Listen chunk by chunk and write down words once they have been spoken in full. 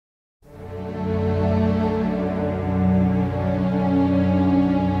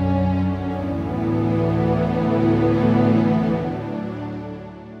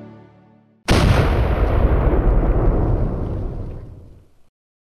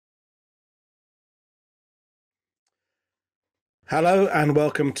Hello and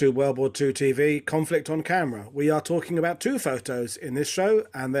welcome to World War II TV Conflict on Camera. We are talking about two photos in this show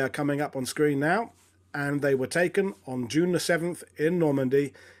and they are coming up on screen now, and they were taken on June the 7th in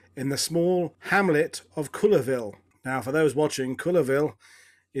Normandy in the small hamlet of Culoville. Now for those watching, Culoville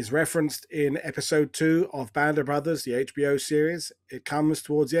is referenced in episode 2 of Band of Brothers, the HBO series. It comes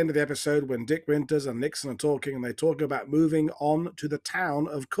towards the end of the episode when Dick Winters and Nixon are talking, and they talk about moving on to the town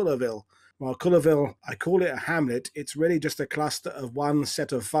of Culoville. Well, Culoville, I call it a hamlet. It's really just a cluster of one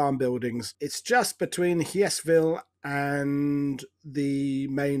set of farm buildings. It's just between Hiesville and the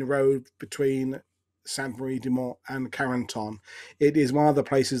main road between Sainte-Marie-du-Mont and Carenton. It is one of the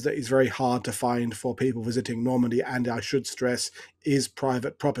places that is very hard to find for people visiting Normandy, and I should stress, is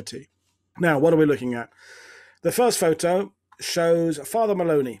private property. Now, what are we looking at? The first photo shows Father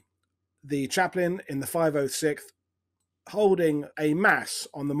Maloney, the chaplain in the 506th, holding a mass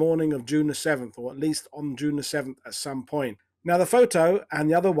on the morning of June the 7th, or at least on June the 7th at some point. Now, the photo and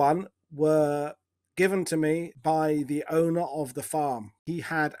the other one were given to me by the owner of the farm. He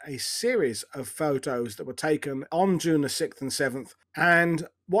had a series of photos that were taken on June the 6th and 7th. And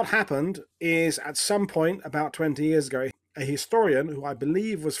what happened is, at some point about 20 years ago, a historian who I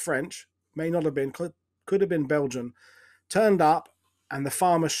believe was French, may not have been, could have been Belgian, turned up, and the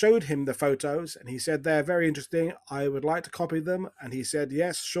farmer showed him the photos, and he said, "They're very interesting. I would like to copy them." And he said,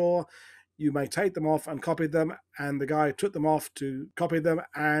 "Yes, sure, you may take them off and copy them." And the guy took them off to copy them,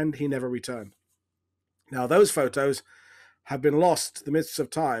 and he never returned. Now, those photos have been lost to the midst of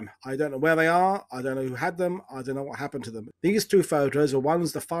time. I don't know where they are. I don't know who had them. I don't know what happened to them. These two photos are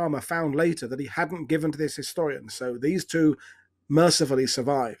ones the farmer found later that he hadn't given to this historian. So these two mercifully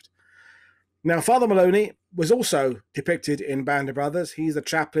survived. Now, Father Maloney was also depicted in Band of Brothers. He's the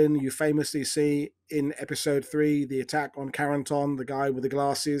chaplain you famously see in episode 3, the attack on Carenton, the guy with the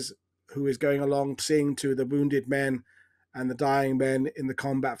glasses who is going along seeing to the wounded men and the dying men in the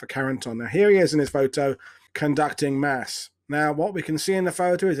combat for Carenton. Now, here he is in his photo conducting mass. Now, what we can see in the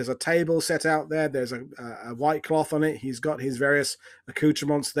photo is there's a table set out there. There's a white cloth on it. He's got his various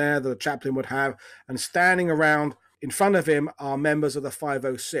accoutrements there that the chaplain would have, and standing around in front of him are members of the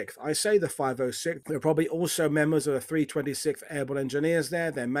 506th. I say the 506th. There are probably also members of the 326th Airborne Engineers there.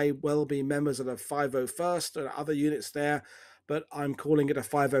 There may well be members of the 501st and other units there, but I'm calling it a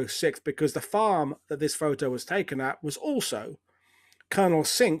 506th because the farm that this photo was taken at was also Colonel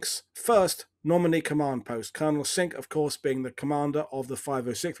Sink's first Normandy command post. Colonel Sink, of course, being the commander of the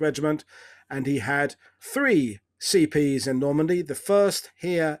 506th Regiment, and he had 3 CPs in Normandy, the first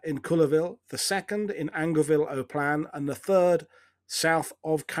here in Culoville, the second in Angerville-au-Plan, and the third south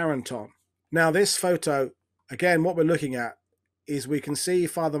of Carenton. Now, this photo, again, what we're looking at is we can see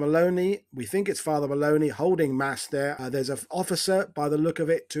Father Maloney, we think it's Father Maloney, holding mass there. There's an officer, by the look of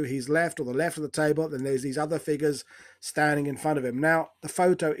it, to his left, or the left of the table, then there's these other figures standing in front of him. Now, the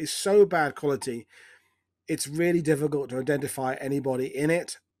photo is so bad quality, it's really difficult to identify anybody in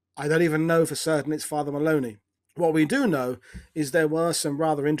it. I don't even know for certain it's Father Maloney. What we do know is there were some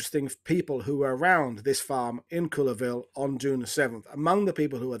rather interesting people who were around this farm in Culoville on June the 7th. Among the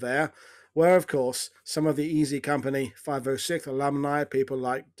people who were there were, of course, some of the Easy Company 506th alumni, people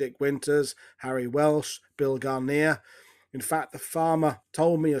like Dick Winters, Harry Welsh, Bill Garnier. In fact, the farmer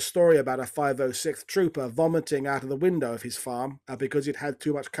told me a story about a 506th trooper vomiting out of the window of his farm because he'd had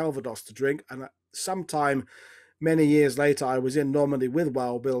too much Calvados to drink, and sometime many years later, I was in Normandy with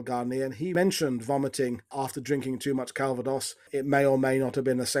Bill Garnier, and he mentioned vomiting after drinking too much Calvados. It may or may not have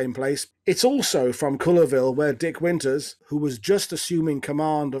been the same place. It's also from Culoville where Dick Winters, who was just assuming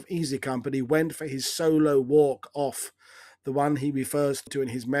command of Easy Company, went for his solo walk off, the one he refers to in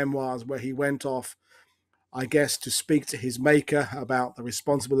his memoirs, where he went off, I guess, to speak to his maker about the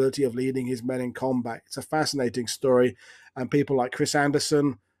responsibility of leading his men in combat. It's a fascinating story, and people like Chris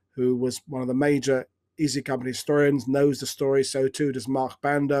Anderson, who was one of the major Easy Company historians, knows the story. So too does Mark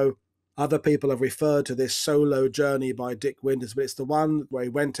Bando. Other people have referred to this solo journey by Dick Winters, but it's the one where he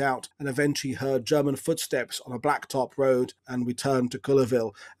went out and eventually heard German footsteps on a blacktop road and returned to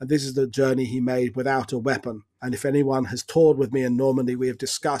Culoville. And this is the journey he made without a weapon. And if anyone has toured with me in Normandy, we have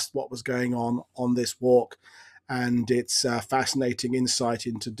discussed what was going on this walk, and it's a fascinating insight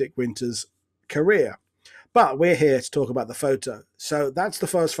into Dick Winters' career. But we're here to talk about the photo. So that's the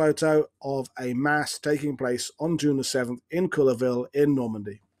first photo of a mass taking place on June the 7th in Culoville in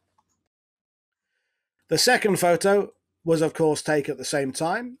Normandy. The second photo was, of course, taken at the same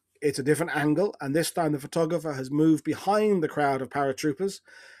time. It's a different angle, and this time the photographer has moved behind the crowd of paratroopers,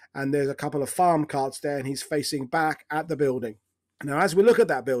 and there's a couple of farm carts there, and he's facing back at the building. Now, as we look at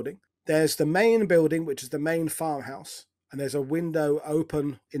that building, there's the main building, which is the main farmhouse. and there's a window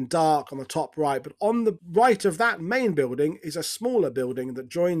open in dark on the top right. But on the right of that main building is a smaller building that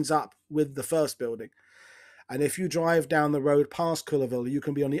joins up with the first building. And if you drive down the road past Culoville, you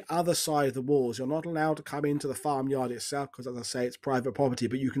can be on the other side of the walls. You're not allowed to come into the farmyard itself because, as I say, it's private property,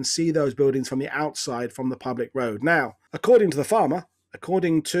 but you can see those buildings from the outside from the public road. Now, according to the farmer,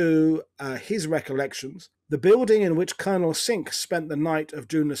 according to his recollections, the building in which Colonel Sink spent the night of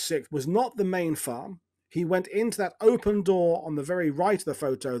June the 6th was not the main farm. He went into that open door on the very right of the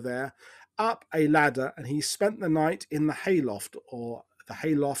photo there, up a ladder, and he spent the night in the hayloft, or the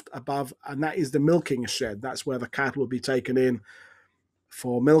hayloft above, and that is the milking shed. That's where the cattle would be taken in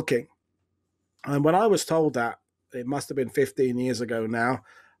for milking. And when I was told that, it must have been 15 years ago now,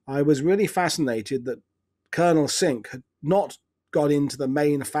 I was really fascinated that Colonel Sink had not got into the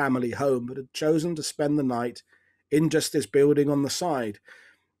main family home, but had chosen to spend the night in just this building on the side.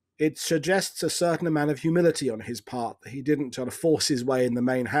 It suggests a certain amount of humility on his part, that he didn't try to force his way in the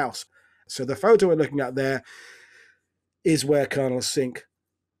main house. So the photo we're looking at there is where Colonel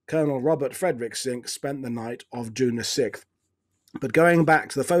Robert Frederick Sink, spent the night of June the 6th. But going back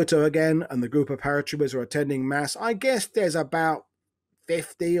to the photo again, and the group of paratroopers are attending mass, I guess there's about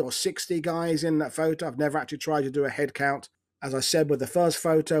 50 or 60 guys in that photo. I've never actually tried to do a head count. As I said with the first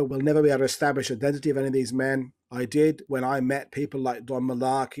photo, we'll never be able to establish the identity of any of these men. I did, when I met people like Don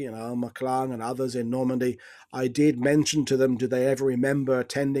Malarkey and Earl McClung and others in Normandy, I did mention to them, do they ever remember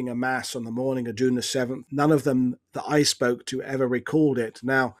attending a mass on the morning of June the 7th? None of them that I spoke to ever recalled it.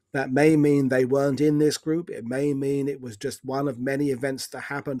 Now, that may mean they weren't in this group. It may mean it was just one of many events that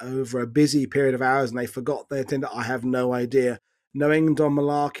happened over a busy period of hours and they forgot they attended. I have no idea. Knowing Don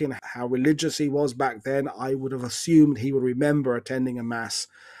Malarkey and how religious he was back then, I would have assumed he would remember attending a mass,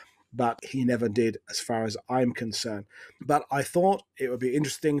 but he never did as far as I'm concerned. But I thought it would be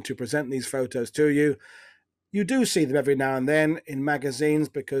interesting to present these photos to you. You do see them every now and then in magazines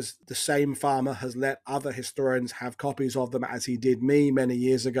because the same farmer has let other historians have copies of them, as he did me many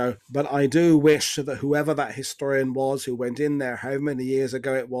years ago. But I do wish that whoever that historian was who went in there, however many years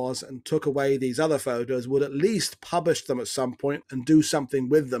ago it was, and took away these other photos, would at least publish them at some point and do something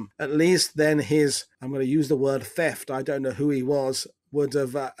with them. At least then his, I'm going to use the word theft, I don't know who he was, would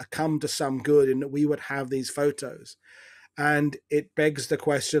have come to some good in that we would have these photos. And it begs the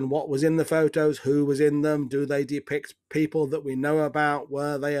question, what was in the photos? Who was in them? Do they depict people that we know about?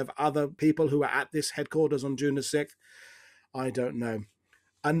 Were they of other people who were at this headquarters on June the 6th? I don't know.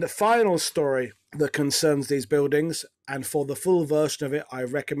 And the final story that concerns these buildings, and for the full version of it, I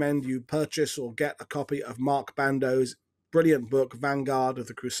recommend you purchase or get a copy of Mark Bando's brilliant book, Vanguard of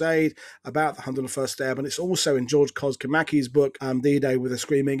the Crusade, about the 101st Airborne. It's also in George Kozkomaki's book, D-Day with the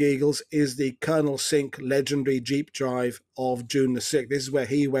Screaming Eagles, is the Colonel Sink legendary Jeep drive of June the 6th. This is where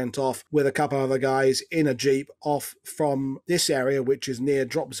he went off with a couple of other guys in a Jeep off from this area, which is near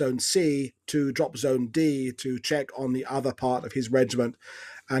Drop Zone C, to Drop Zone D to check on the other part of his regiment.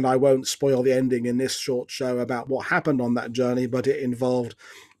 And I won't spoil the ending in this short show about what happened on that journey, but it involved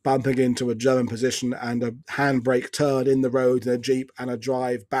bumping into a German position and a handbrake turn in the road in a Jeep and a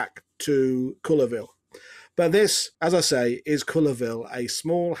drive back to Culoville. But this, as I say, is Culoville, a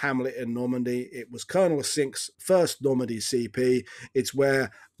small hamlet in Normandy. It was Colonel Sink's first Normandy CP. It's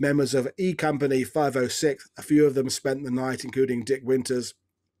where members of E Company 506, a few of them spent the night, including Dick Winters,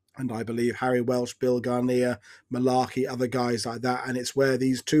 and I believe Harry Welsh, Bill Garnier, Malarkey, other guys like that. And it's where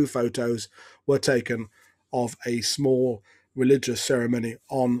these two photos were taken of a small religious ceremony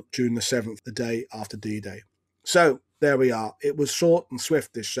on June the 7th, the day after D-Day. So there we are. It was short and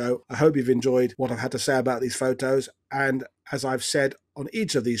swift, this show. I hope you've enjoyed what I've had to say about these photos. And as I've said on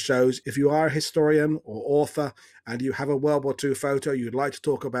each of these shows, if you are a historian or author and you have a World War II photo you'd like to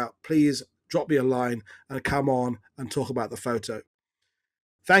talk about, please drop me a line and come on and talk about the photo.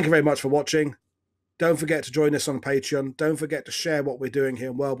 Thank you very much for watching. Don't forget to join us on Patreon. Don't forget to share what we're doing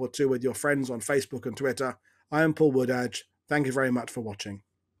here in World War II with your friends on Facebook and Twitter. I am Paul Woodadge. Thank you very much for watching.